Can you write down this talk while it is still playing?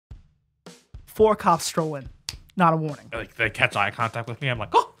4 cops stroll in. Not a warning. Like they catch eye contact with me. I'm like,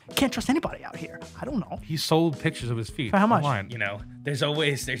 oh. Can't trust anybody out here. I don't know. He sold pictures of his feet. For how much? Online. You know, there's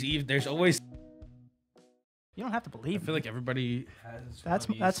always. You don't have to I believe feel me. like everybody has. That's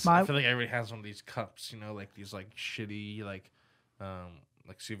my. I feel like everybody has one of these cups. You know, like these like shitty like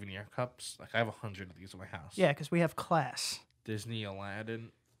souvenir cups. Like I have 100 of these in my house. Yeah, because we have class. Disney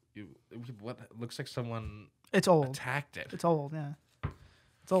Aladdin. What looks like someone It's old. attacked it. It's old. Yeah.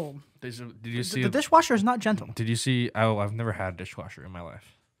 It's old. Did you see The dishwasher is not gentle. Did you see? Oh, I've never had a dishwasher in my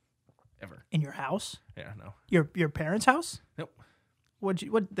life, ever. In your house? Yeah, no. Your parents' house? Nope. What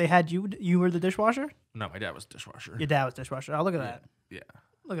they had you? You were the dishwasher? No, my dad was a dishwasher. Your dad was dishwasher. Oh, look at that. Yeah.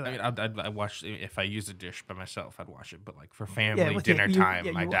 Look at I that. mean, I watched if I used a dish by myself, I'd wash it. But like for family with your- dinner you- time,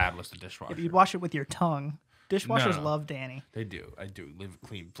 yeah, my you- dad was the dishwasher. If you'd wash it with your tongue. Dishwashers No. love Danny. They do. I do live a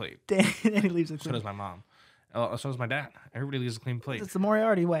clean plate. Danny leaves it So clean. does my mom. So does my dad. Everybody leaves a clean plate. It's the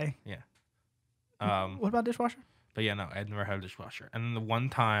Moriarty way. Yeah. What about dishwasher? But yeah, no, I'd never had a dishwasher. And then the one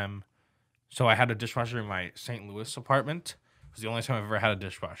time, so I had a dishwasher in my St. Louis apartment. It was the only time I've ever had a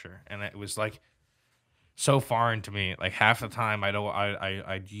dishwasher, and it was like so foreign to me. Like half the time, I'd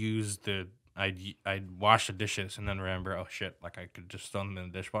wash the dishes and then remember, oh shit, like I could just throw them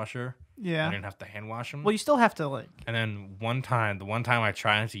in the dishwasher. I Yeah. didn't have to hand wash them. Well, you still have to like. And then the one time I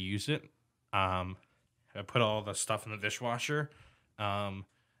tried to use it, I put all the stuff in the dishwasher, and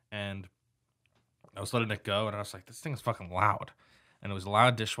I was letting it go, and I was like, this thing is fucking loud. And it was a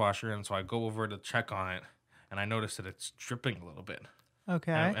loud dishwasher, and so I go over to check on it, and I noticed that it's dripping a little bit.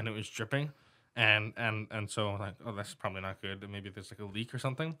 Okay. And it was dripping. And so I'm like, oh, that's probably not good. Maybe there's like a leak or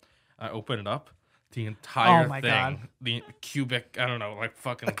something. I open it up. The entire my thing, God. the cubic, I don't know, like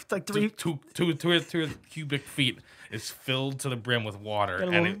fucking Like three- two cubic feet is filled to the brim with water, Got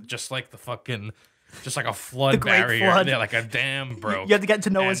a and little- it just like the fucking, just like a flood Great barrier, Flood. yeah, like a dam broke. You have to get to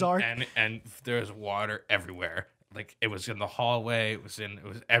Noah's Ark. and there's water everywhere. Like it was in the hallway, it was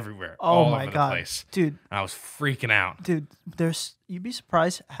everywhere, Oh all my over God. the place. Dude, And I was freaking out. dude, you'd be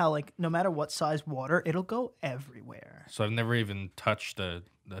surprised how like no matter what size water, it'll go everywhere. So I've never even touched the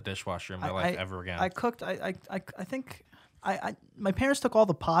dishwasher in my life ever again. I cooked. I think. My parents took all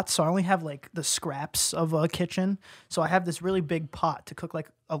the pots, so I only have like the scraps of a kitchen. So I have this really big pot to cook like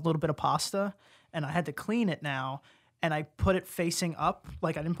a little bit of pasta, and I had to clean it now, and I put it facing up,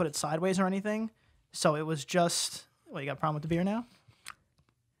 like I didn't put it sideways or anything. So it was just. What, you got a problem with the beer now?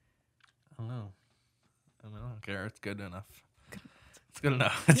 I don't care. It's good enough. It's good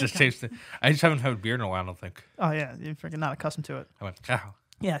enough. It just tastes. I just haven't had beer in a while. I don't think. Oh yeah, you're freaking not accustomed to it. I went, cow.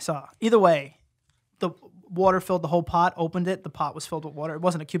 Yeah, I saw. Either way, the water filled the whole pot. Opened it, the pot was filled with water. It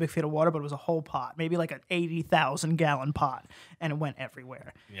wasn't a cubic feet of water, but it was a whole pot, maybe like an 80,000 gallon pot, and it went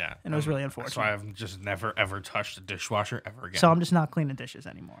everywhere. Yeah, And it was really unfortunate. So I've just never ever touched a dishwasher ever again. So I'm just not cleaning dishes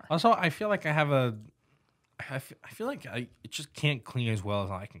anymore. Also, I feel like I have a. I feel like I just can't clean as well as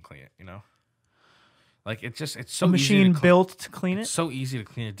I can clean it. You know, like it's so A easy machine to built to clean It's it. so easy to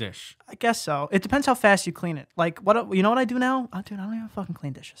clean a dish. I guess so. It depends how fast you clean it. Like what you know what I do now? Oh, dude, I don't even fucking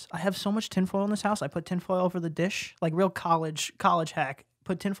clean dishes. I have so much tinfoil in this house. I put tinfoil over the dish, like real college hack.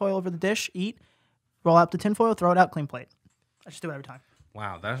 Put tinfoil over the dish, eat, roll out the tinfoil, throw it out, clean plate. I just do it every time.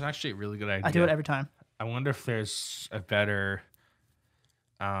 Wow, that's actually a really good idea. I do it every time. I wonder if there's a better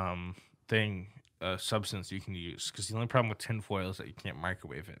substance you can use, because the only problem with tinfoil is that you can't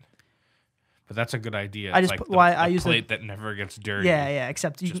microwave it. But that's a good idea. I It's just like put- the, why the I use plate that never gets dirty. Yeah.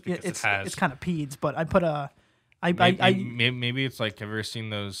 Except you, Just because it's it has- it's kind of peds, but I put a. Maybe it's like, have you ever seen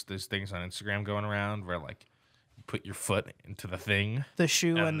those things on Instagram going around where like you put your foot into the thing the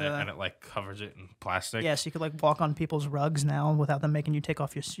shoe and and it like covers it in plastic? yeah, so you could like walk on people's rugs now without them making you take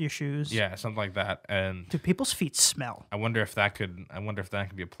off your shoes. Yeah, something like that. And Dude, people's feet smell. I wonder if that could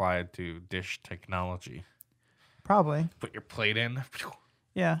be applied to dish technology. Probably. Put your plate in,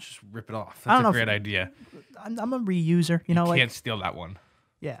 Yeah. just rip it off. I don't That's know a if- great idea. I'm a reuser. You know, like Can't steal that one.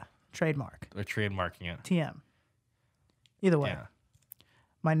 yeah, trademark. They're trademarking it. TM. Either way, Yeah,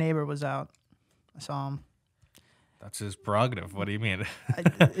 my neighbor was out. I saw him. that's his prerogative. What do you mean?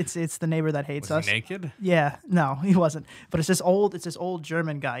 It's the neighbor that hates Was us. he naked? Yeah, no, he wasn't. But it's this old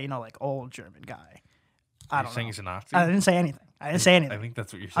German guy. You know, like old German guy. I Are you don't saying know. he's a Nazi? I didn't say anything. I didn't say anything. I think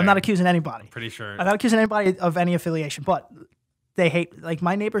that's what you're saying. I'm not accusing anybody. Pretty sure. I'm not accusing anybody of any affiliation, but they hate, like,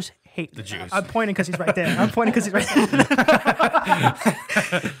 my neighbors hate The Jews. I'm pointing because he's right there. I'm pointing because he's right there.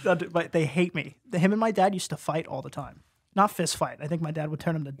 No, dude, but they hate me. Him and my dad used to fight all the time. Not fist fight. I think my dad would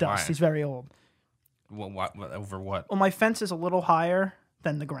turn him to dust. Why? He's very old. What over what? Well, my fence is a little higher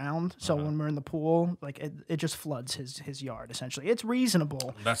than the ground, so Uh-huh. when we're in the pool, like, it just floods his yard, essentially. It's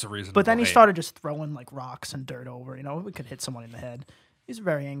reasonable. That's a reason. But then he started just throwing, like, rocks and dirt over. You know, we could hit someone in the head. He's a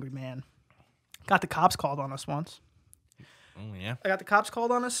very angry man. Got the cops called on us once. Oh yeah. I got the cops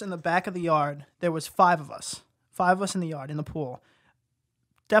called on us in the back of the yard. There was 5 of us. 5 of us in the yard, in the pool.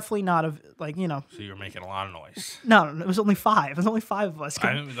 Definitely not So you're making a lot of noise. No, it was only 5. It was only 5 of us.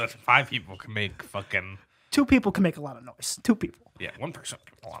 I mean, that's 5 people can make fucking. 2 people can make a lot of noise. 2 people. Yeah, 1 person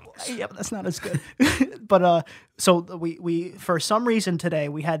can make a lot of noise. Yeah, but that's not as good. But so we for some reason today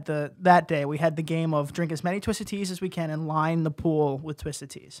we had the game of drink as many Twisted Teas as we can and line the pool with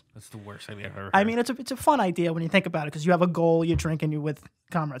Twisted Teas. That's the worst idea I've ever heard. I mean, it's a fun idea when you think about it because you have a goal, you drink, and you're with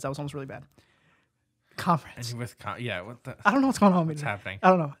comrades. That was almost really bad. And Comrades. you're with yeah, what the? I don't know what's going on. What's happening? I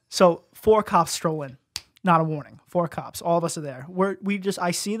don't know. So 4 cops stroll in. Not a warning. 4 cops. All of us are there.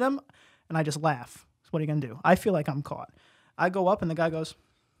 I see them, and I just laugh. What are you gonna do? I feel like I'm caught. I go up, and the guy goes,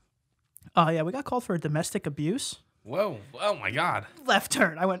 "Oh yeah, we got called for domestic abuse." Whoa! Oh my God! Left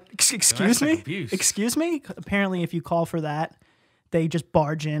turn. I went, "Excuse Domestic me? abuse. Excuse me?" Apparently, if you call for that, they just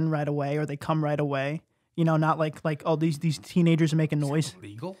barge in right away, or they come right away. You know, not like oh these teenagers are making noise.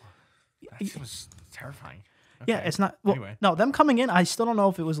 Legal? That seems terrifying. Yeah, Okay. it's not. Well, Anyway. no, them coming in, I still don't know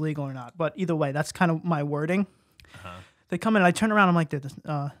if it was legal or not. But either way, that's kind of my wording. They come in, and I turn around. I'm like, dude,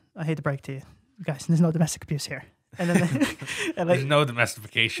 I hate to break it to you, guys. There's no domestic abuse here. And then, There's no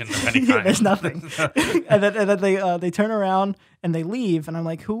domestication of any yeah, kind. there's nothing. and then they turn around and they leave. And I'm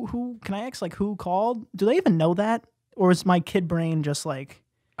like, who? Can I ask like who called? Do they even know that, or is my kid brain just like?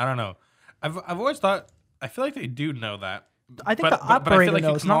 I don't know. I've always thought. I feel like they do know that. I think the but I operator feel like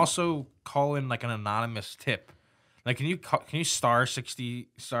knows. you can Not, also call in like an anonymous tip. Like, can you star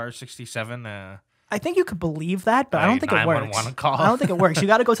 67? I think you could believe that, but I don't think it works. 911 call. I don't think it works. You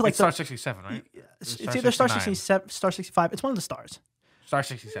got to go to like It's star 67, right? it's either star 67, star 65. It's one of the stars. Star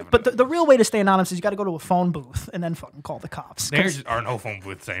 67. But the real way to stay anonymous is you got to go to a phone booth and then fucking call the cops. 'Cause there are no phone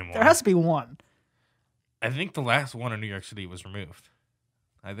booths anymore. there has to be one. I think the last one in New York City was removed.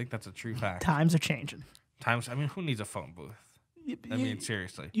 I think that's a true fact. Times are changing. I mean, who needs a phone booth? I mean,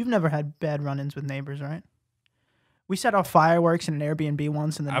 seriously. You've never had bad run-ins with neighbors, right? We set off fireworks in an Airbnb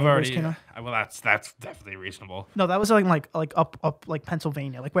once, and the I've neighbors already. came out. Well, that's definitely reasonable. No, that was like up like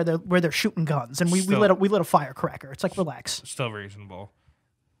Pennsylvania, like where they're shooting guns, and we Still- lit a firecracker. It's like relax. Still reasonable.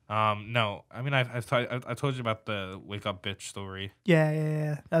 No, I mean, I told you about the wake up bitch story,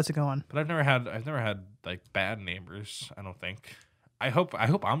 Yeah. That's a good one. but I've never had like bad neighbors. I don't think. I hope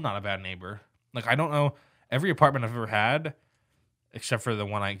I'm not a bad neighbor. Like, I don't know. Every apartment I've ever had, except for the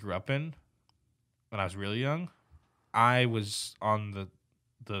one I grew up in when I was really young, I was on the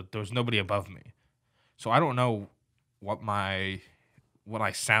there was nobody above me, so I don't know what I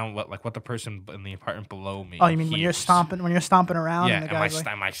sound what the person in the apartment below me. Oh, you mean when you're hears. stomping around? Yeah, and the guy's like,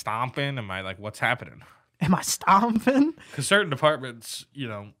 am I stomping? Am I like, what's happening? am I stomping? Because certain apartments,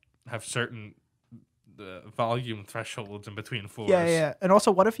 have certain volume thresholds in between floors. Yeah. And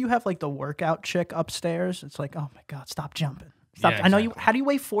also, what if you have like the workout chick upstairs? It's like, oh my god, stop jumping. Stop. Yeah, I know you. exactly. How do you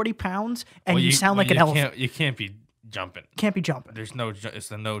weigh 40 pounds and Well, you sound like an you elephant? You can't be jumping. Can't be jumping. There's it's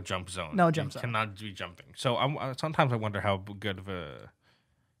the no jump zone. No jump zone. Cannot be jumping. So sometimes I wonder how good of a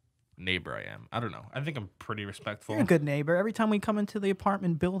neighbor I am. I don't know. I think I'm pretty respectful. You're a good neighbor. Every time we come into the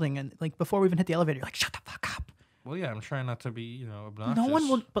apartment building and like before we even hit the elevator, you're like, shut the fuck up. Well, yeah, I'm trying not to be, obnoxious. No one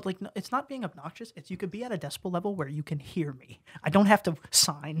will, but like, no, it's not being obnoxious. It's you could be at a decibel level where you can hear me. I don't have to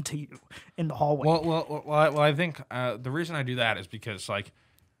sign to you in the hallway. Well, I think the reason I do that is because like,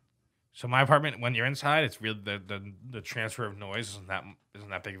 so my apartment, when you're inside, it's really the transfer of noise isn't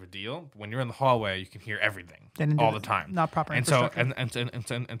that big of a deal. When you're in the hallway, you can hear everything all the time. Not proper And so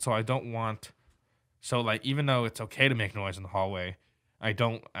infrastructure. and so I don't want. So like, even though it's okay to make noise in the hallway, I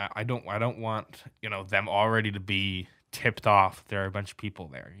don't want them already to be tipped off. There are a bunch of people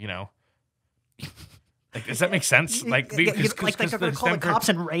there. Like, does that make sense? Like, they're gonna call the cops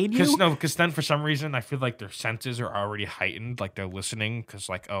and raid you. Because then for some reason I feel like their senses are already heightened. Like, they're listening because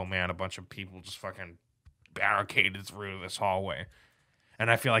like, oh man, a bunch of people just fucking barricaded through this hallway,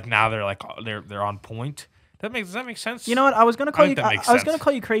 and I feel like now they're like they're on point. Does that make sense? You know what? I was gonna call you. that makes I was gonna sense.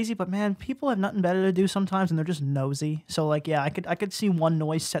 call you crazy, but man, people have nothing better to do sometimes, and they're just nosy. So like, yeah, I could see one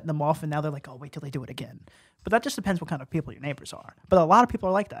noise setting them off, and now they're like, oh, wait till they do it again. But that just depends what kind of people your neighbors are. But a lot of people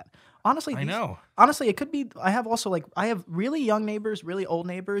are like that. Honestly, I know. Honestly, it could be. I have really young neighbors, really old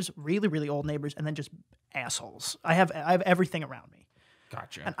neighbors, really old neighbors, and then just assholes. I have everything around me.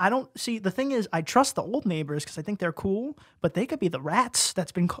 Gotcha. And I don't see the thing is I trust the old neighbors because I think they're cool, but they could be the rats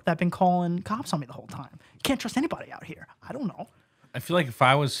that been calling cops on me the whole time. Can't trust anybody out here. I don't know. I feel like if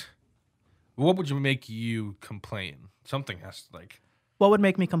I was, what would make you complain? Something has to like. What would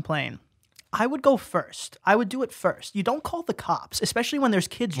make me complain? I would go first. I would do it first. You don't call the cops, especially when there's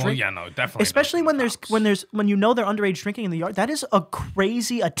kids Well, drinking. yeah, no, definitely. Especially when when you know they're underage drinking in the yard. That is a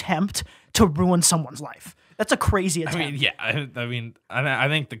crazy attempt to ruin someone's life. That's a crazy attempt. I mean, yeah. I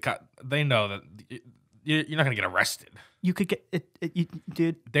think they know that you're not gonna get arrested. You could get it,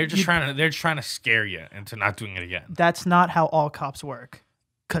 dude. They're just trying to scare you into not doing it again. That's not how all cops work.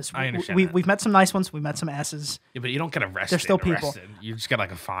 Because I understand we've met some nice ones. We met some asses. Yeah, but you don't get arrested. They're still people. You just get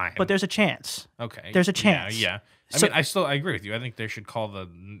like a fine. But there's a chance. Okay. There's a chance. Yeah. So- I agree with you. I think they should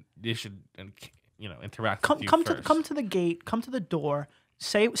interact with you Come first. to the gate. Come to the door.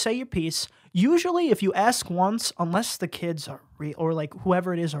 Say your piece. Usually, if you ask once, unless the kids are real or like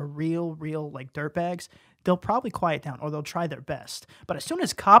whoever it is are real like dirtbags, they'll probably quiet down or they'll try their best. But as soon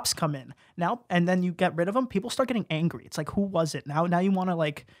as cops come in now and then you get rid of them, people start getting angry. It's like, who was it? Now you want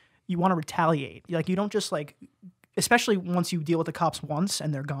to retaliate. Like, you don't just like, especially once you deal with the cops once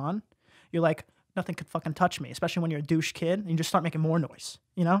and they're gone, you're like, nothing could fucking touch me. Especially when you're a douche kid and you just start making more noise.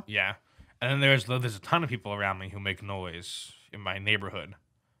 You know? Yeah. And then there's a ton of people around me who make noise in my neighborhood,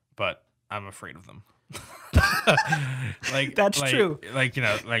 but I'm afraid of them. That's true. Like,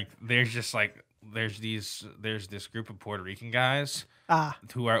 there's this group of Puerto Rican guys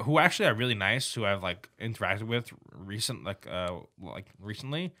who actually are really nice, who I've like interacted with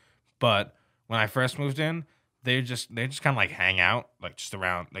recently. But when I first moved in, they just kind of like hang out just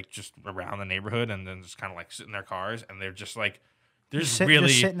around the neighborhood, and then just kind of like sit in their cars, and they're just like just sit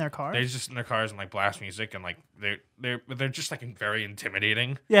in their car. They just in their cars and like blast music, and like they're just like very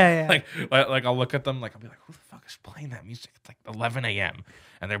intimidating. Yeah. Like I'll look at them, like I'll be like, who the fuck is playing that music? It's like 11 a.m.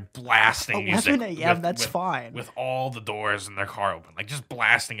 and they're blasting music. 11 a.m. That's fine. With all the doors in their car open, like just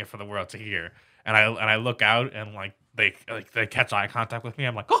blasting it for the world to hear. And I look out, and like they catch eye contact with me.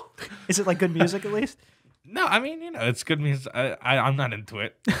 I'm like, oh, is it like good music at least? No, I mean, it's good music. I'm not into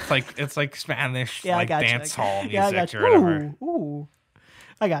it. It's like Spanish, like dance hall music or whatever. Ooh.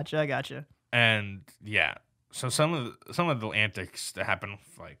 I got you. And yeah, so some of the antics that happen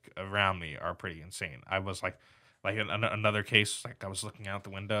like around me are pretty insane. I was like another case, like I was looking out the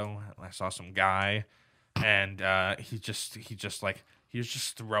window and I saw some guy, and he was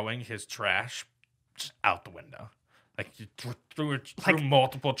just throwing his trash just out the window. Like you threw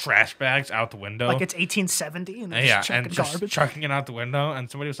multiple trash bags out the window. Like it's 1870 and just garbage. chucking it out the window,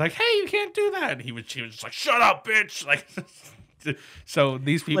 and somebody was like, "Hey, you can't do that." And he was just like, "Shut up, bitch!" Like, so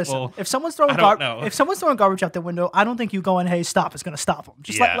these people. Listen, if someone's throwing garbage out the window, I don't think you going, "Hey, stop!" is going to stop them.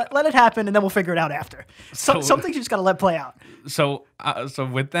 Just let it happen, and then we'll figure it out after. Some things you just got to let play out. So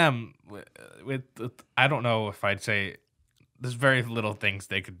with them, I don't know if I'd say there's very little things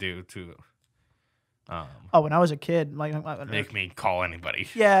they could do to. When I was a kid, make me call anybody.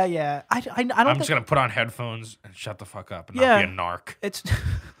 Yeah. I don't. I'm just gonna put on headphones and shut the fuck up and not be a narc. It's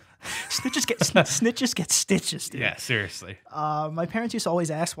snitches get stitches, dude. Yeah, seriously. My parents used to always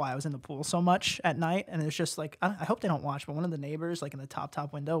ask why I was in the pool so much at night, and it's just like I hope they don't watch, but one of the neighbors, like in the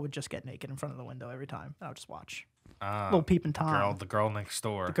top window, would just get naked in front of the window every time. And I would just watch. Little peeping Tom. The girl next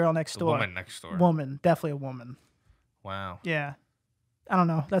door. The girl next door. The woman next door. Woman, definitely a woman. Wow. Yeah. I don't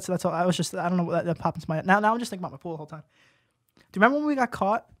know. That's all. I don't know what that popped into my head. Now I'm just thinking about my pool the whole time. Do you remember when we got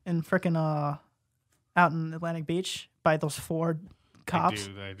caught in frickin' out in Atlantic Beach by those 4 cops? I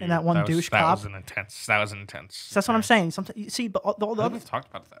do. And that one douche cop? That was intense. So that's what I'm saying. Sometimes you see, but all the other. We've talked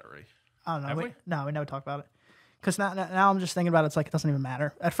about that already. I don't know. Have we? No, we never talked about it. Because now I'm just thinking about it. It's like it doesn't even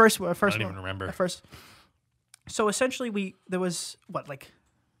matter. At first, I don't even remember. At first, so essentially, there was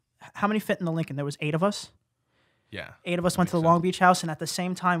how many fit in the Lincoln? There was 8 of us. Yeah. 8 of us went to the Long Beach house, and at the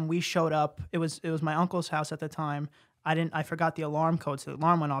same time we showed up. It was my uncle's house at the time. I forgot the alarm code, so the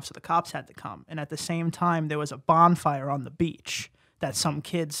alarm went off, so the cops had to come. And at the same time, there was a bonfire on the beach that some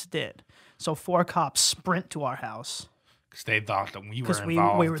kids did. So 4 cops sprint to our house. Because they thought that we were involved.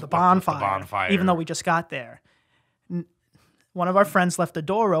 Because we were the bonfire, even though we just got there. One of our friends left the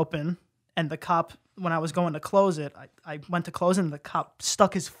door open, and the cop, when I was going to close it, I went to close it, and the cop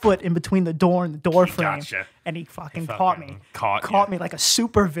stuck his foot in between the door and the door frame. Gotcha. And he fucking caught me. Caught me like a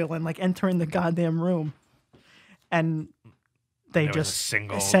super villain, like entering the goddamn room. And they just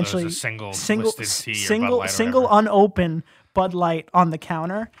essentially single unopened Bud Light on the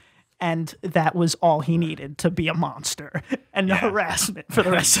counter, and that was all he needed to be a monster and no harassment for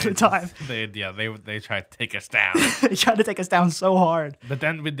the rest of the time. They tried to take us down. They tried to take us down so hard. But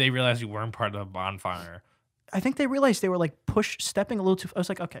then they realized you weren't part of the bonfire. I think they realized they were like stepping a little too. I was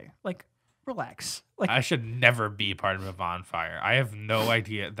like, okay, like relax. Like I should never be part of a bonfire. I have no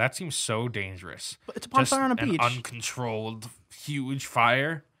idea. That seems so dangerous. But it's a bonfire on a beach. An uncontrolled, huge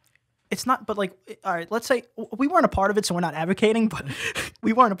fire. It's not, but like, all right, let's say we weren't a part of it, so we're not advocating, but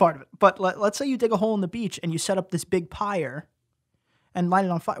we weren't a part of it. But let's say you dig a hole in the beach and you set up this big pyre and light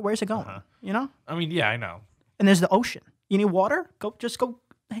it on fire. Where's it going? You know? I mean, yeah, I know. And there's the ocean. You need water? Just go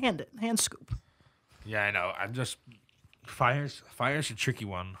hand scoop. Yeah, I know. I'm just fire's a tricky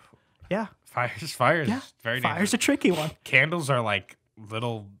one. Yeah. Fire's Yeah. is very Fire's dangerous. a tricky one. Candles are like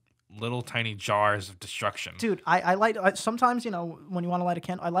little tiny jars of destruction. Dude, I light sometimes, you know, when you want to light a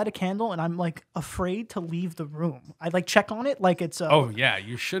candle, I light a candle and I'm like afraid to leave the room. I like check on it like it's Oh yeah,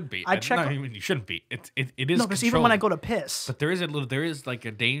 you should be. I check No, on- even you shouldn't be. It is. no, because even when I controlled. go to piss. But there is like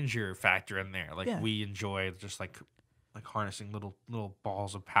a danger factor in there. Like Yeah. we enjoy just like harnessing little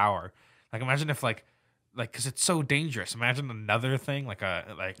balls of power. Like imagine if like because it's so dangerous. Imagine another thing like this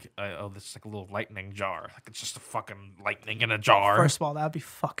is like a little lightning jar. Like it's just a fucking lightning in a jar. First of all, that would be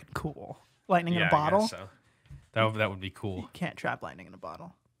fucking cool. Lightning in a I bottle. guess so that would be cool. Can't trap lightning in a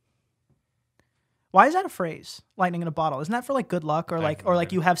bottle. Why is that a phrase? Lightning in a bottle. Isn't that for like good luck or have like no like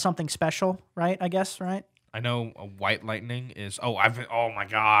idea. you have something special, right? I guess, right? I know a white lightning is. Oh my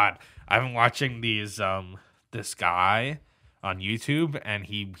god! I've been watching these this guy on YouTube and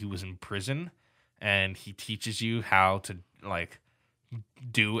he was in prison and he teaches you how to like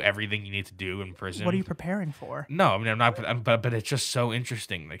do everything you need to do in prison. What are you preparing for? No, I mean I'm not, but it's just so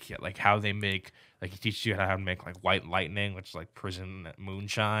interesting. Like how they make he teaches you how to make like white lightning, which is like prison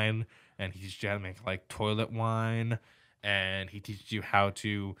moonshine, and he teaches you how to make like toilet wine, and he teaches you how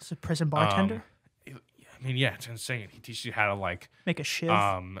to. It's a prison bartender. I mean, yeah, it's insane. He teaches you how to like Make a shiv.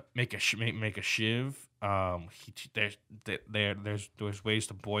 make a shiv. There's ways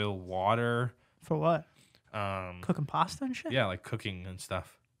to boil water. For what? Um, Cooking pasta and shit? yeah, like cooking and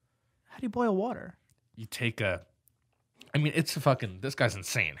stuff. How do you boil water? You take a. I mean, it's a fucking. This guy's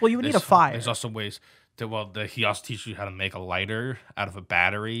insane. Well, you would need a fire. There's also ways to. He also teaches you how to make a lighter out of a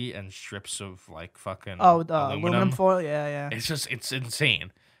battery and strips of like fucking. Oh, the aluminum foil? Yeah, yeah. It's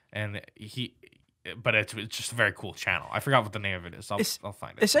insane, and but it's just a very cool channel. I forgot what the name of it is. I'll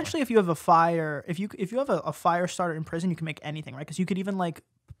find it. Essentially, if you have a fire, if you have a fire starter in prison, you can make anything, right? Because you could even like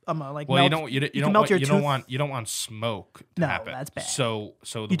Well, melt, you can melt your don't tooth. want smoke to No, happen. that's bad. So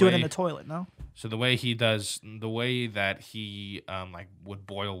You do it in the toilet, no? So the way that he like would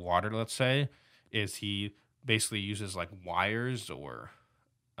boil water, let's say, is he basically uses like wires or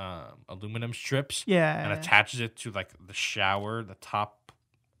aluminum strips Yeah. and attaches it to like the shower, the top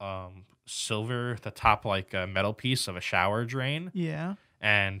the top like metal piece of a shower drain, Yeah.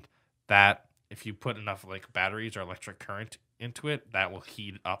 and that if you put enough like batteries or electric current into it, that will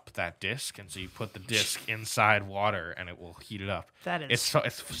heat up that disc, and so you put the disc inside water and it will heat it up. That is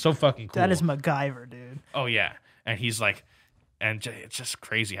It's so fucking cool. that is MacGyver, dude. Oh yeah, and he's like, it's just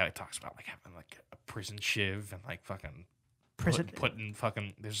crazy how he talks about like having like a prison shiv and like fucking Prison. putting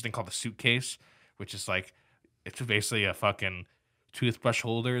fucking. There's this thing called the suitcase, which is like it's basically a fucking toothbrush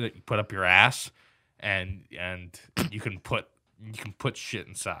holder that you put up your ass, and you can put shit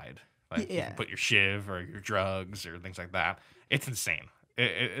inside. Like you Yeah. can put your shiv or your drugs or things like that. It's insane.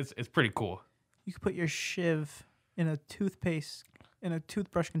 It's pretty cool. You could put your shiv in a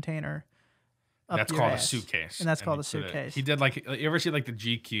toothbrush container. Up That's your called ass. a suitcase. And that's called he a put it- suitcase. He did like you ever see like the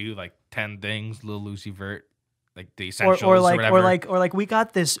GQ like 10 things, Lil Uzi Vert, like the Or, essentials or like whatever. or like we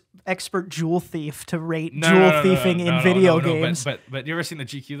got this expert jewel thief to rate No, jewel no, no, no, thieving no, in no, video no, no, games. But you ever seen the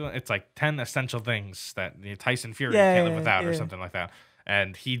GQ one? It's like 10 essential things that Tyson Fury Yeah, can't live without or yeah. something like that.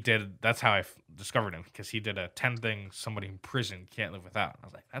 And he did. That's how I discovered him, because he did a 10 things somebody in prison can't live without. I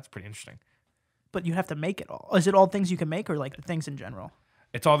was like, that's pretty interesting. But you have to make it all. Is it all things you can make or like the things in general?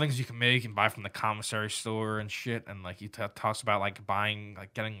 It's all things you can make and buy from the commissary store and shit. And like he talks about like buying,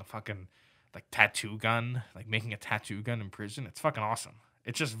 like getting a fucking like tattoo gun, like making a tattoo gun in prison. It's fucking awesome.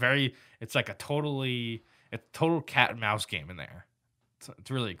 It's just it's like a total cat and mouse game in there. It's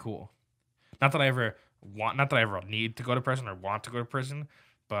really cool. Not that I ever need to go to prison or want to go to prison,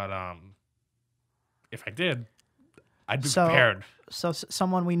 but if I did, I'd be prepared. So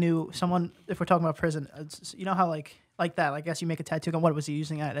someone we knew, if we're talking about prison, you know how like that, I guess you make a tattoo gun. What was he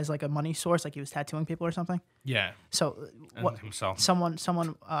using that as like a money source? Like he was tattooing people or something? Yeah. So And what himself. someone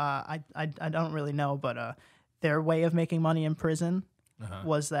I don't really know, but their way of making money in prison Uh-huh.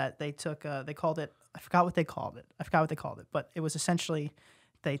 was that they took they called it, I forgot what they called it, but it was essentially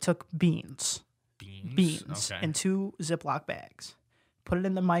they took beans Beans. Okay. in 2 Ziploc bags, put it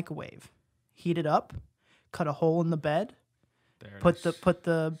in the microwave, heat it up, cut a hole in the bed, There it put is. the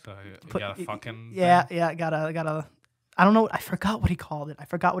So you put got a fucking yeah thing? yeah gotta I don't know, I forgot what he called it,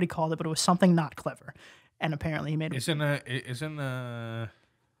 but it was something not clever, and apparently he made Isn't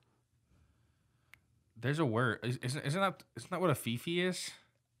there's a word. Isn't that what a fifi is?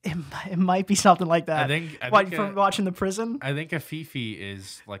 It might be something like that. I think from watching The Prison? I think a Fifi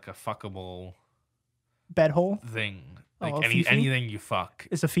is like a fuckable Bed hole? thing. Oh, Like a Fifi? anything you fuck.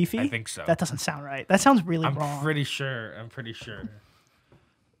 Is a Fifi? I think so. That doesn't sound right. That sounds really I'm wrong. pretty sure.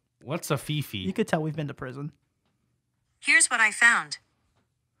 What's a Fifi? You could tell we've been to prison. Here's what I found.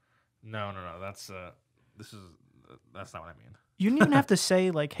 No. That's that's not what I mean. You didn't even have to say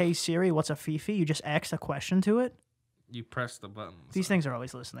like, "Hey Siri, what's a Fifi?" You just asked a question to it. You press the button. These things are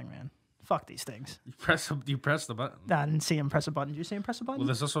always listening, man. Fuck these things. You press the button. Nah, I didn't see him press a button. Did you see him press a button? Well,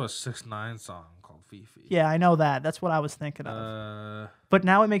 there's also a 6ix9ine song called Fifi. Yeah, I know that. That's what I was thinking of. But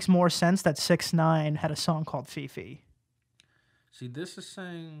now it makes more sense that 6ix9ine had a song called Fifi. See, this is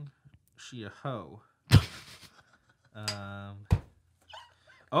saying she a hoe.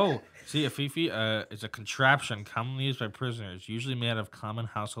 Oh, see, a Fifi is a contraption commonly used by prisoners, usually made out of common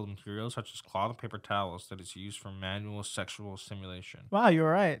household materials such as cloth and paper towels that is used for manual sexual stimulation. Wow, you're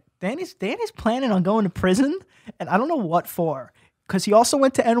right. Danny's planning on going to prison, and I don't know what for. Because he also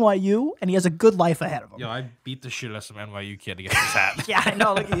went to NYU, and he has a good life ahead of him. Yo, I beat the shit out of some NYU kid to get this hat. Yeah, I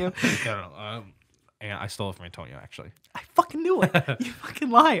know. Look at you. And I stole it from Antonio, actually. I fucking knew it. You fucking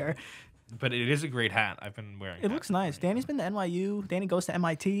liar. But it is a great hat. I've been wearing it. It looks nice. Danny's been to NYU. Danny goes to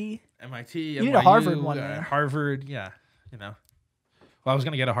MIT. MIT, you need a Harvard one, man. Harvard, yeah. You know. Well, I was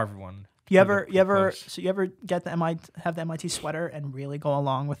gonna get a Harvard one. You ever get the MIT sweater and really go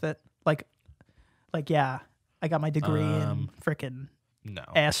along with it? Like, yeah, I got my degree in freaking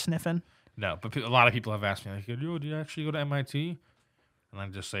ass sniffing. No, but a lot of people have asked me like, "Yo, do you actually go to MIT?" And I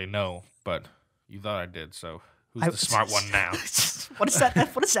just say no, but you thought I did, so. Who's the smart one now? What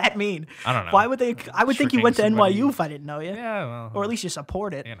does that mean? I don't know. Why would they? I would think you went to NYU if I didn't know you. Yeah, well, or at least you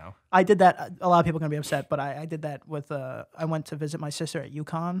support it. You know, I did that. A lot of people are gonna be upset, but I did that with. I went to visit my sister at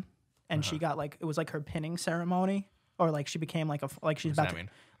UConn, and she got like it was like her pinning ceremony, or like she became like she's about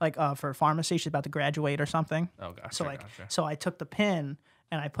to for pharmacy. She's about to graduate or something. Oh gosh. So so I took the pin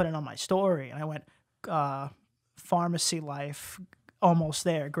and I put it on my story, and I went pharmacy life. Almost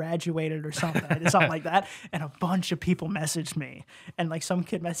there, graduated or something. I did something like that, and a bunch of people messaged me, and like some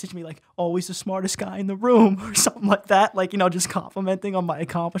kid messaged me like, "Always the smartest guy in the room" or something like that, like just complimenting on my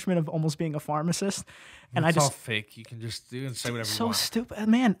accomplishment of almost being a pharmacist. And it's all fake. You can just do and say whatever you want. So stupid,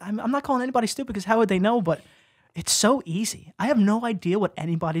 man. I'm not calling anybody stupid because how would they know? But it's so easy. I have no idea what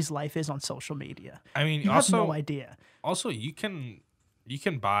anybody's life is on social media. I mean, you also have no idea. Also, you can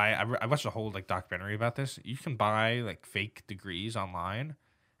buy. I watched a whole documentary about this. You can buy like fake degrees online,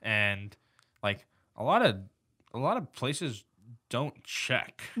 and like a lot of places don't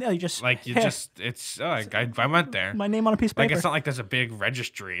check. No, you just I went there. My name on a piece of paper. Like it's not like there's a big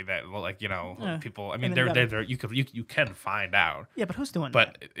registry that people. I mean, they're there. You can find out. Yeah, but who's doing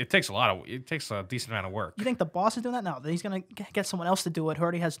that? But it takes a decent amount of work. You think the boss is doing that? No, he's gonna get someone else to do it who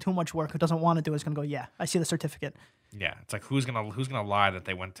already has too much work, who doesn't want to do it. Is gonna go, yeah, I see the certificate. Yeah, it's like who's gonna lie that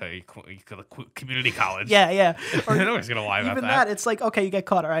they went to community college? Yeah. Or nobody's gonna lie about that. Even that, it's like, okay, you get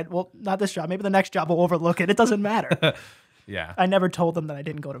caught. All right, well, not this job. Maybe the next job will overlook it. It doesn't matter. Yeah. I never told them that I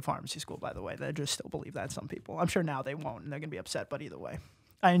didn't go to pharmacy school, by the way. They just still believe that, some people. I'm sure now they won't, and they're going to be upset, but either way.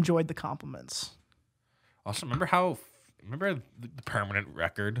 I enjoyed the compliments. Also, remember the permanent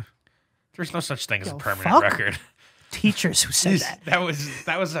record? There's no such thing as a permanent record. Teachers who said that.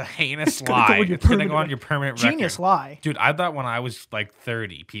 That was a heinous lie. It's going to go on your permanent record. Genius lie. Dude, I thought when I was like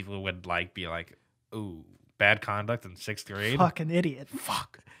 30, people would be like, ooh, bad conduct in 6th grade. Fucking idiot.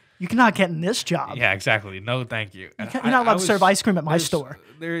 Fuck. You cannot get in this job. Yeah, exactly. No, thank you. You're not allowed to serve ice cream at my store.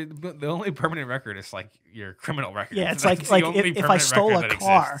 The only permanent record is like your criminal record. Yeah, it's like if I stole a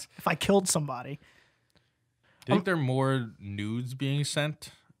car, if I killed somebody. Do you think there are more nudes being sent?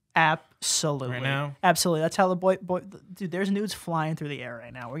 Absolutely. Right now? Absolutely. That's how the boy. Dude, there's nudes flying through the air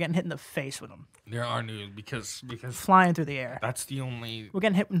right now. We're getting hit in the face with them. There are nudes because flying through the air. That's the only. We're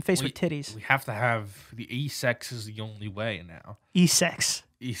getting hit in the face with titties. We have to have the e-sex is the only way now. E-sex.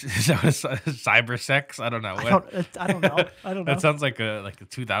 Is that cyber sex? I don't know. I don't know. That sounds like a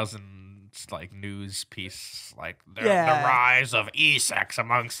 2000s news piece, the rise of e-sex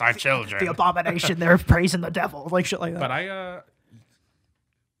amongst our children. The abomination. They're praising the devil, like shit like that.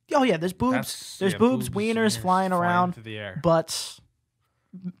 But oh yeah, there's boobs. There's boobs, wieners flying around, through the air. Butts,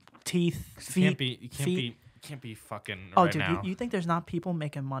 teeth, feet. You can't be fucking. Oh, right dude, now. You think there's not people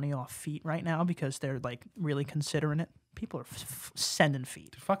making money off feet right now because they're really considering it? People are sending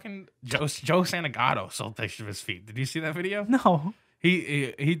feet. Fucking Joe Santagato sold pictures of his feet. Did you see that video? No.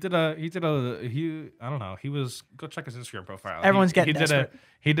 He did a I don't know. He was go check his Instagram profile. Everyone's getting desperate.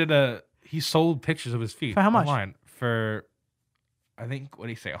 He sold pictures of his feet. For how much? Online for I think what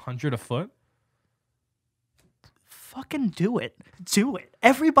do you say, $100 a foot? fucking do it. Do it.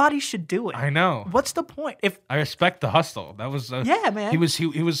 Everybody should do it. I know. What's the point? If I respect the hustle. That was Yeah, man. He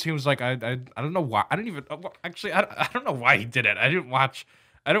was like I don't know why. I don't even actually I don't know why he did it. I didn't watch.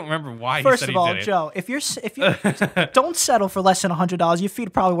 I don't remember why First he said of all, he did Joe, if you don't settle for less than $100, your feet are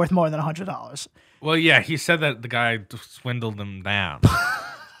probably worth more than $100. Well, yeah, he said that the guy swindled him down.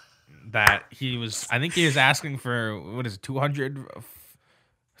 That he was, I think he was asking for what is it, 200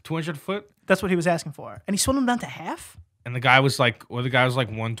 foot, That's what he was asking for, and he swindled him down to half. and the guy was like,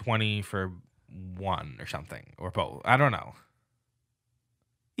 120 for one or something or both. I don't know.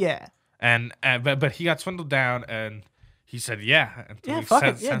 Yeah, And but he got swindled down, and he said, yeah, and yeah, we fuck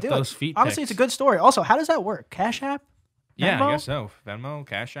sent, it, yeah, sent do those it. feet. Honestly, it's a good story. Also, how does that work? Cash App? Yeah, Venmo? I guess so. Venmo,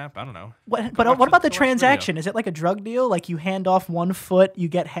 Cash App, I don't know. But watch what the- about the go watch the video. transaction? Is it like a drug deal? Like you hand off one foot, you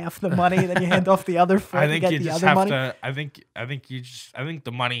get half the money, then you hand off the other foot, I you think get you the just other have money. to. I think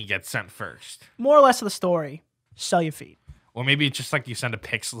the money gets sent first. More or less of the story. Sell your feet. Or maybe it's just like you send a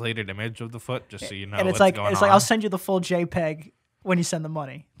pixelated image of the foot, just so you know And what's it's like going it's on. like I'll send you the full JPEG when you send the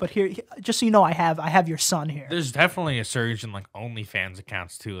money. But here, just so you know, I have your son here. There's definitely a surge in like OnlyFans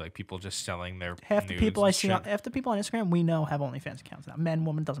accounts too, like people just selling their Half the nudes people and I see, shit. half the people on Instagram we know have OnFans accounts now. Men,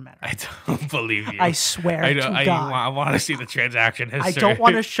 woman, doesn't matter. I don't believe you. I swear to God. I want to see the transaction history. I don't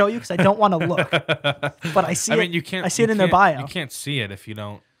want to show you because I don't want to look. But I see I it. mean, you can't. I see it you in their can't- bio. You can't see it if you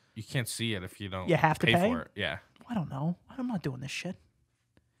don't. You can't see it if you don't. You have to pay? for it. Yeah, I don't know. I'm not doing this shit.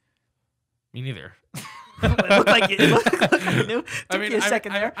 me neither. It looked like you knew. Took you a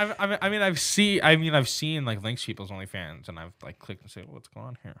second there. I've seen like links to people's OnlyFans, and I've like clicked and say, "What's going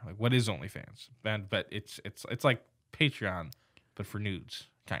on here? Like, what is OnlyFans?" But it's like Patreon, but for nudes,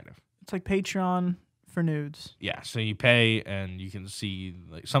 kind of. It's like Patreon for nudes. Yeah, so you pay and you can see.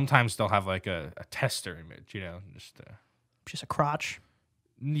 Like sometimes they'll have like a tester image, Just a crotch,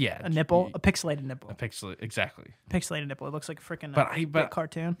 yeah, a nipple, a pixelated nipple. a pixel, exactly. Pixelated nipple. It looks like a freaking But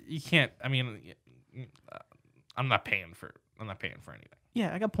cartoon. You can't. I mean, I'm not paying for anything.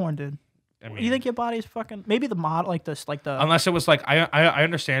 Yeah, I got porn, dude. I mean, You think your body's fucking maybe the mod like this, like the unless it was like I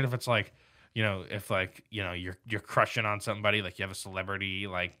understand if it's like if like you're crushing on somebody, like you have a celebrity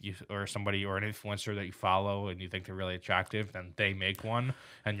like you or somebody or an influencer that you follow and you think they're really attractive, then they make one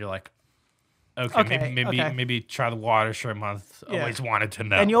and you're like, okay. maybe try the water for a month. Yeah. Always wanted to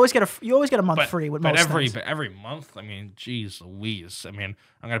know. and you always get a month free with most things. But every month, I mean, geez Louise. I mean,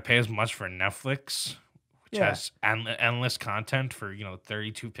 I'm gonna pay as much for Netflix, which Yeah. has endless content for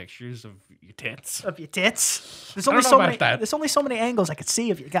 32 pictures of your tits. Of your tits. There's I only don't know so about many. that. There's only so many angles I could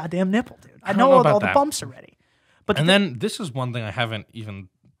see of your goddamn nipple, dude. I don't know know all about the that. bumps already. But And then this is one thing I haven't even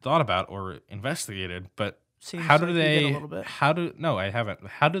thought about or investigated, but Seems how like do you did a they? little bit. No, I haven't.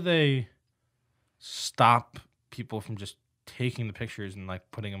 How do they stop people from just taking the pictures and like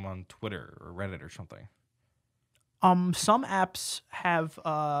putting them on Twitter or Reddit or something? Some apps have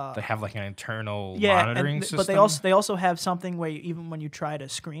They have like an internal yeah, monitoring system. but they also have something where even when you try to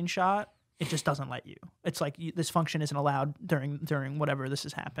screenshot, it just doesn't let you. It's like this function isn't allowed during whatever this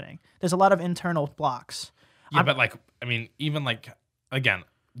is happening. There's a lot of internal blocks. Yeah, but like, I mean, even like, again,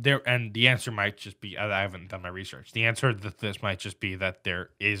 there, and the answer might just be, I haven't done my research. The answer to this might just be that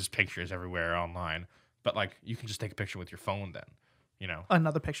there is pictures everywhere online, but like, you can just take a picture with your phone then,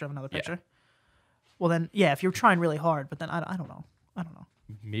 Another picture of another Yeah. picture. Well then, yeah, if you're trying really hard, but then I don't know.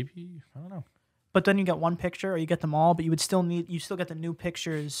 Maybe, I don't know. But then you get one picture or you get them all, but you still get the new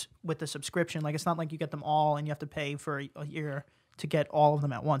pictures with the subscription. Like it's not like you get them all and you have to pay for a year to get all of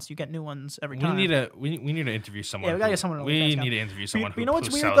them at once. You get new ones every time. We need to interview someone. Yeah, we gotta get someone on We OnlyFans now. need to interview someone you know what's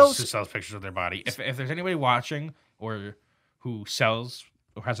who weird, sells, though? who sells pictures of their body. If there's anybody watching or who sells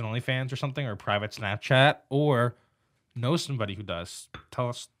or has an OnlyFans or something or private Snapchat or knows somebody who does,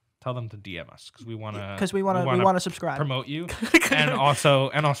 tell them to DM us because we want to subscribe. promote you and also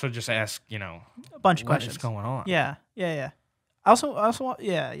just ask A bunch of what questions. is going on. Yeah. I also want,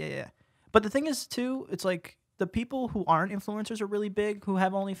 yeah. But the thing is too, it's like the people who aren't influencers are really big who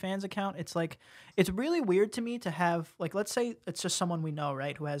have OnlyFans account. It's like it's really weird to me to have like, let's say it's just someone we know,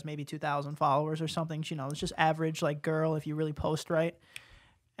 right, who has maybe 2,000 followers or something. It's just average like girl if you really post right,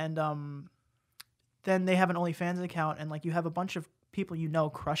 and then they have an OnlyFans account and like you have a bunch of people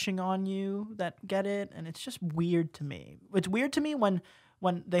crushing on you that get it, and it's just weird to me. It's weird to me when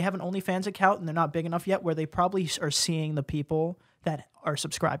they have an OnlyFans account and they're not big enough yet where they probably are seeing the people that are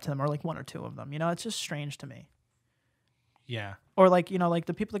subscribed to them or like one or two of them. It's just strange to me. Yeah. Or like, like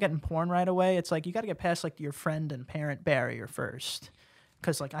the people that get in porn right away, it's like you got to get past like your friend and parent barrier first.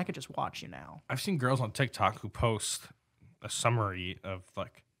 Cuz like I could just watch you now. I've seen girls on TikTok who post a summary of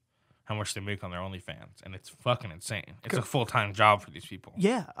like how much they make on their OnlyFans, and it's fucking insane. It's a full-time job for these people.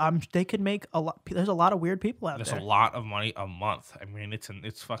 Yeah, they could make a lot. There's a lot of weird people out There's there. a lot of money a month. I mean,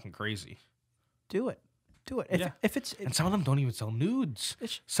 it's fucking crazy. Do it. Yeah. If it's And some of them don't even sell nudes.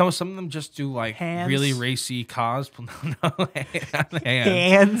 It's- Some of them just do like Hands. really racy cosplay. No,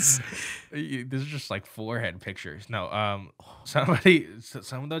 hands. hands. These are just like forehead pictures. No, some of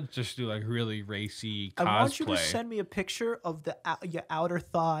them just do like really racy cosplay. I want you to send me a picture of your outer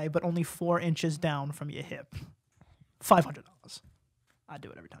thigh, but only 4 inches down from your hip. $500. I'd do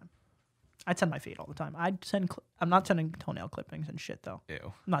it every time. I'd send my feet all the time. I'm not sending toenail clippings and shit though. Ew.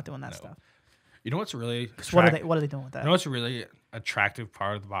 I'm not doing that stuff. You know what's really What are they doing with that? You know what's a really attractive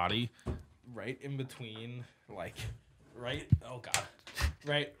part of the body? Right in between, like, right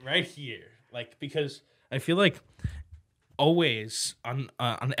here. Like, because I feel like always on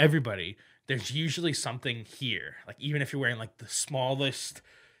everybody, there's usually something here. Like, even if you're wearing like the smallest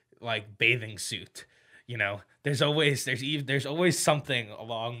like bathing suit, you know, there's always something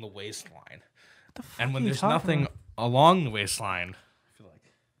along the waistline. What the fuck And when are you there's talking nothing about? along the waistline, I feel like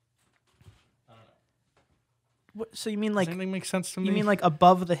So you mean like does anything make sense to me? you mean like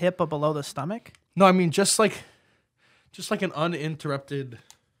above the hip but below the stomach? No, I mean just like an uninterrupted.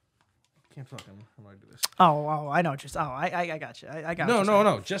 I can't talk. How do I do this? Oh, I know. I got you. I got.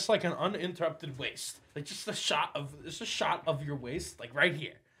 No. Just like an uninterrupted waist, like just a shot of your waist, like right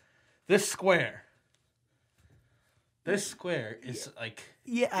here. This square is like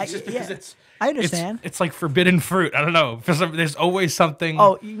it's just because it's. I understand. It's like forbidden fruit. I don't know. There's always something.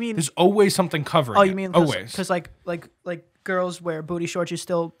 Oh, you mean? There's always something covering. Oh, you mean always? Because like girls wear booty shorts, you're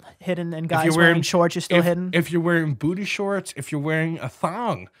still hidden, and guys wearing shorts, you're still hidden. If you're wearing booty shorts, if you're wearing a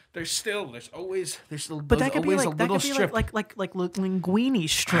thong, there's always But that could be always like a that little could be strip. like linguini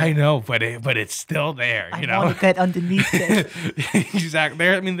strip. I know, but it's still there. I You know, want to get underneath it. exactly.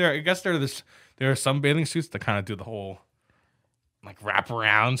 I guess there are some bathing suits that kind of do the whole like wrap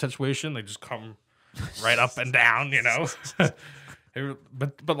around situation. They just come right up and down. You know,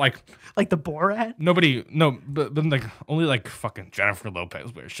 but like Like the Borat. but like only like fucking Jennifer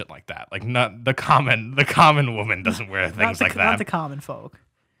Lopez wears shit like that. Like not the common woman doesn't wear things like that. Not the common folk.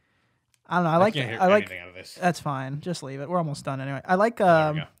 I don't know. I can't hear like. anything out of this. That's fine. Just leave it. We're almost done anyway. I like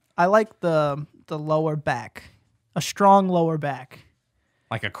There we go. I like the lower back. A strong lower back.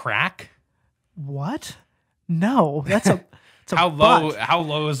 Like a crack. What? No, that's a. It's a How butt.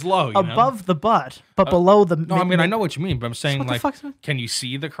 low is low? You know? Above the butt, but below the. No, I mean I know what you mean, but I'm saying what the like, fuck's- can you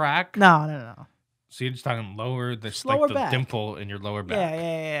see the crack? No. So you're just talking lower, Just like lower the back. dimple in your lower back.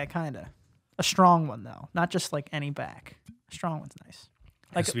 Yeah, kind of. A strong one though, not just like any back. A strong one's nice.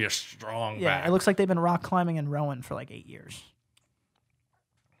 It has to be a strong Yeah, back. it looks like they've been rock climbing and rowing for like 8 years.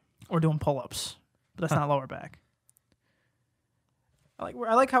 Or doing pull-ups, but that's not lower back. I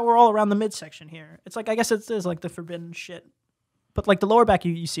like how we're all around the midsection here. It's like I guess there's like the forbidden shit, but like the lower back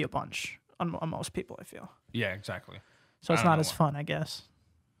you see a bunch on most people. I feel Yeah, exactly. so it's I don't not know as why. fun, I guess.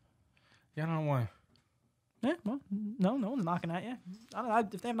 Yeah, I don't know why. Yeah, well, no one's knocking at you. I don't know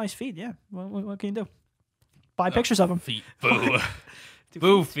if they have nice feet. Yeah, what can you do? Buy pictures of them. Feet. Boo. Dude,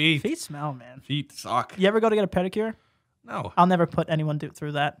 Boo, feet. Feet smell, man. Feet suck. You ever go to get a pedicure? No. I'll never put anyone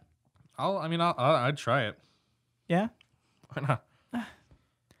through that. I'd try it. Yeah. Why not?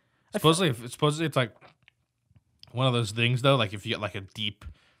 Supposedly it's like one of those things though. Like if you get like a deep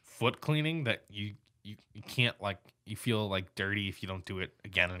foot cleaning, that you can't like you feel like dirty if you don't do it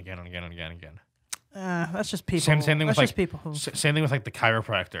again and again and again and again and again. That's just people. Same thing with that's like just people who. same thing with like the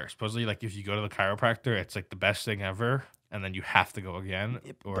chiropractor. Supposedly like if you go to the chiropractor, it's like the best thing ever, and then you have to go again,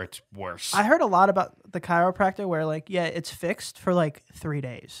 or it's worse. I heard a lot about the chiropractor where like it's fixed for like 3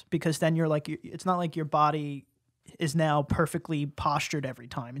 days because then you're like it's not like your body is now perfectly postured every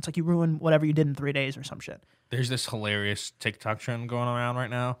time. It's like you ruin whatever you did in 3 days or some shit. There's this hilarious TikTok trend going around right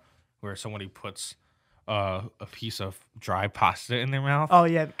now where somebody puts a piece of dry pasta in their mouth. Oh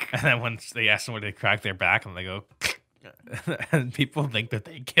yeah, And then once they ask somebody to crack their back, and they go, and people think that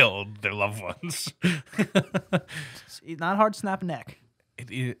they killed their loved ones. it's not hard to snap a neck.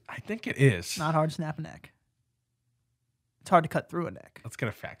 I think it is. Not hard to snap a neck. It's hard to cut through a neck. Let's get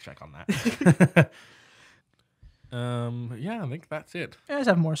a fact check on that. Yeah, I think that's it. I just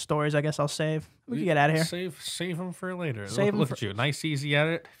have more stories. I guess I'll save. We can get out of here. Save them for later. Save 'em look for- at you, nice easy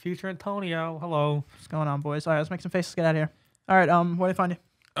edit. Future Antonio, hello. What's going on, boys? All right, let's make some faces. Get out of here. All right, where do they find you?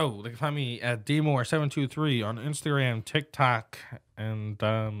 Oh, they can find me at dmore723 on Instagram, TikTok, and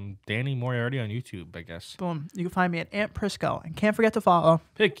Danny Moriarty on YouTube, I guess. Boom. You can find me at Aunt Prisco, and can't forget to follow.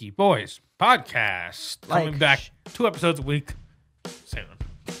 Picky Boys Podcast. Like, Coming back 2 episodes a week soon.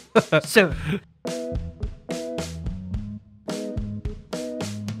 Soon.